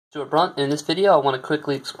Stuart Brunt. In this video, I want to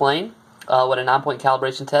quickly explain what a 9-point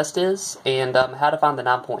calibration test is and how to find the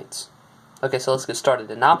 9 points. Okay, so let's get started.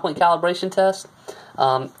 The 9-point calibration test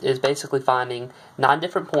is basically finding 9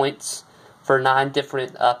 different points for 9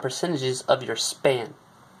 different percentages of your span.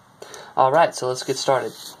 Alright, so let's get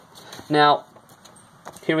started. Now,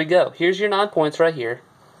 here we go. Here's your 9 points right here.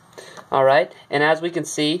 Alright, and as we can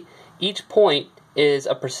see, each point is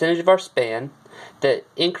a percentage of our span that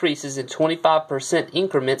increases in 25%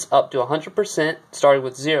 increments up to 100%, starting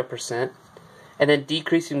with 0%, and then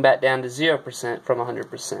decreasing back down to 0% from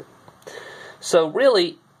 100%. So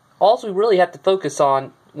really, all we really have to focus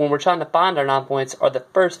on when we're trying to find our 9 points are the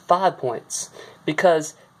first 5 points,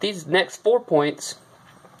 because these next 4 points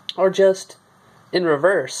are just in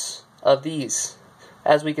reverse of these.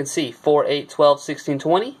 As we can see, 4, 8, 12, 16,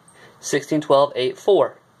 20, 16, 12, 8,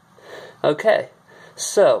 4. Okay,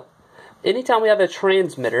 so anytime we have a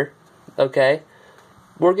transmitter, okay,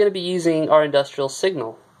 we're going to be using our industrial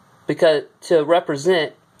signal because to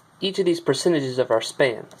represent each of these percentages of our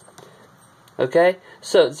span. Okay,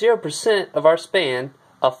 so 0% of our span,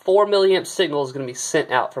 a 4 milliamp signal is going to be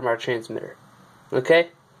sent out from our transmitter. Okay,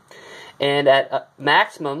 and at a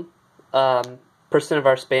maximum percent of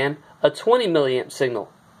our span, a 20 milliamp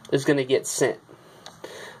signal is going to get sent.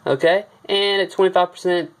 Okay, and at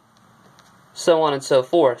 25%, so on and so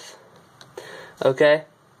forth. Okay,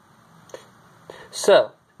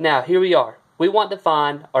 so now here we are. We want to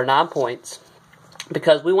find our 9 points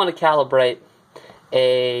because we want to calibrate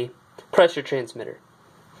a pressure transmitter.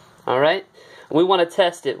 Alright, we want to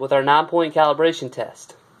test it with our 9-point calibration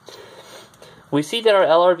test. We see that our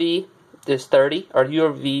LRV is 30, our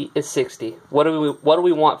URV is 60. What do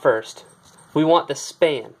we want first? We want the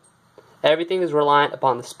span. Everything is reliant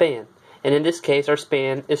upon the span, and in this case our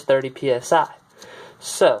span is 30 psi.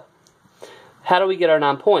 So how do we get our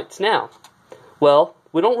 9 points now? Well,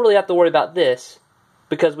 we don't really have to worry about this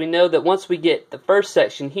because we know that once we get the first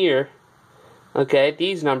section here, okay,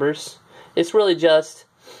 these numbers, it's really just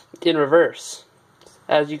in reverse.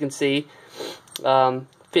 As you can see,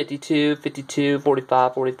 52, 52,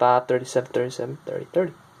 45, 45, 37, 37, 30,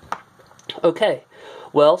 30. Okay,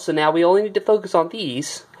 well, so now we only need to focus on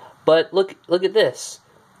these, but look at this.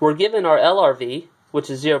 We're given our LRV,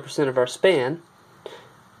 which is 0% of our span.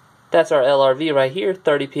 That's our LRV right here,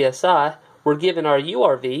 30 psi. We're given our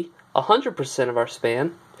URV, 100% of our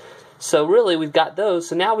span. So really, we've got those.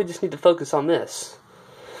 So now we just need to focus on this.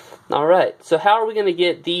 Alright, so how are we going to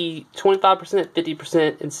get the 25%,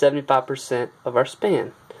 50%, and 75% of our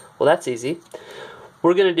span? Well, that's easy.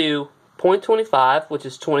 We're going to do 0.25, which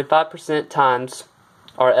is 25% times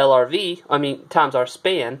our LRV, times our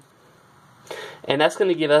span. And that's going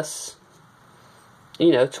to give us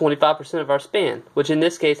 25% of our span, which in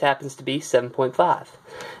this case happens to be 7.5.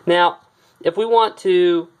 Now, if we want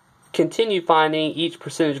to continue finding each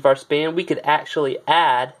percentage of our span, we could actually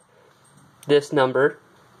add this number,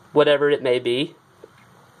 whatever it may be,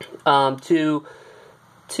 to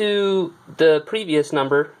the previous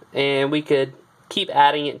number, and we could keep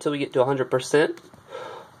adding it until we get to 100%.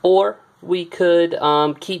 Or we could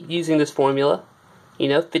keep using this formula,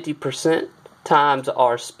 50% times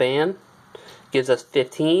our span gives us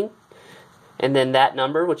 15, and then that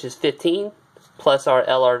number, which is 15, plus our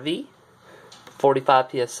LRV,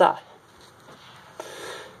 45 psi.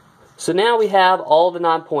 So now we have all the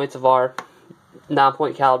 9 points of our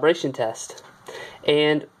 9-point calibration test,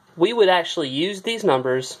 and we would actually use these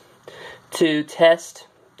numbers to test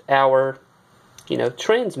our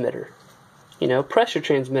transmitter, pressure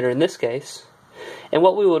transmitter in this case. And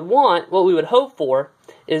what we would hope for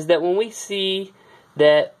is that when we see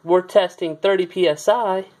that we're testing 30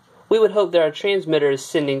 psi, we would hope that our transmitter is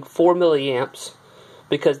sending 4 milliamps,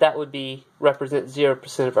 because that would represent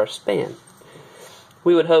 0% of our span.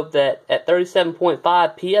 We would hope that at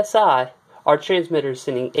 37.5 psi, our transmitter is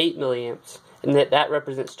sending 8 milliamps, and that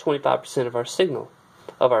represents 25% of our signal,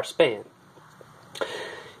 of our span.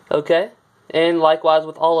 Okay? And likewise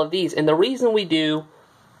with all of these. And the reason we do,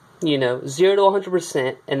 0 to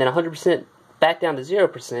 100% and then 100% back down to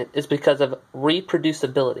 0% is because of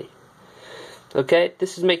reproducibility. Okay?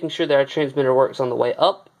 This is making sure that our transmitter works on the way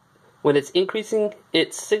up when it's increasing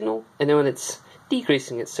its signal and then when it's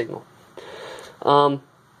decreasing its signal. I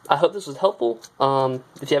hope this was helpful.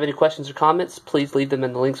 If you have any questions or comments, please leave them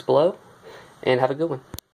in the links below, and have a good one.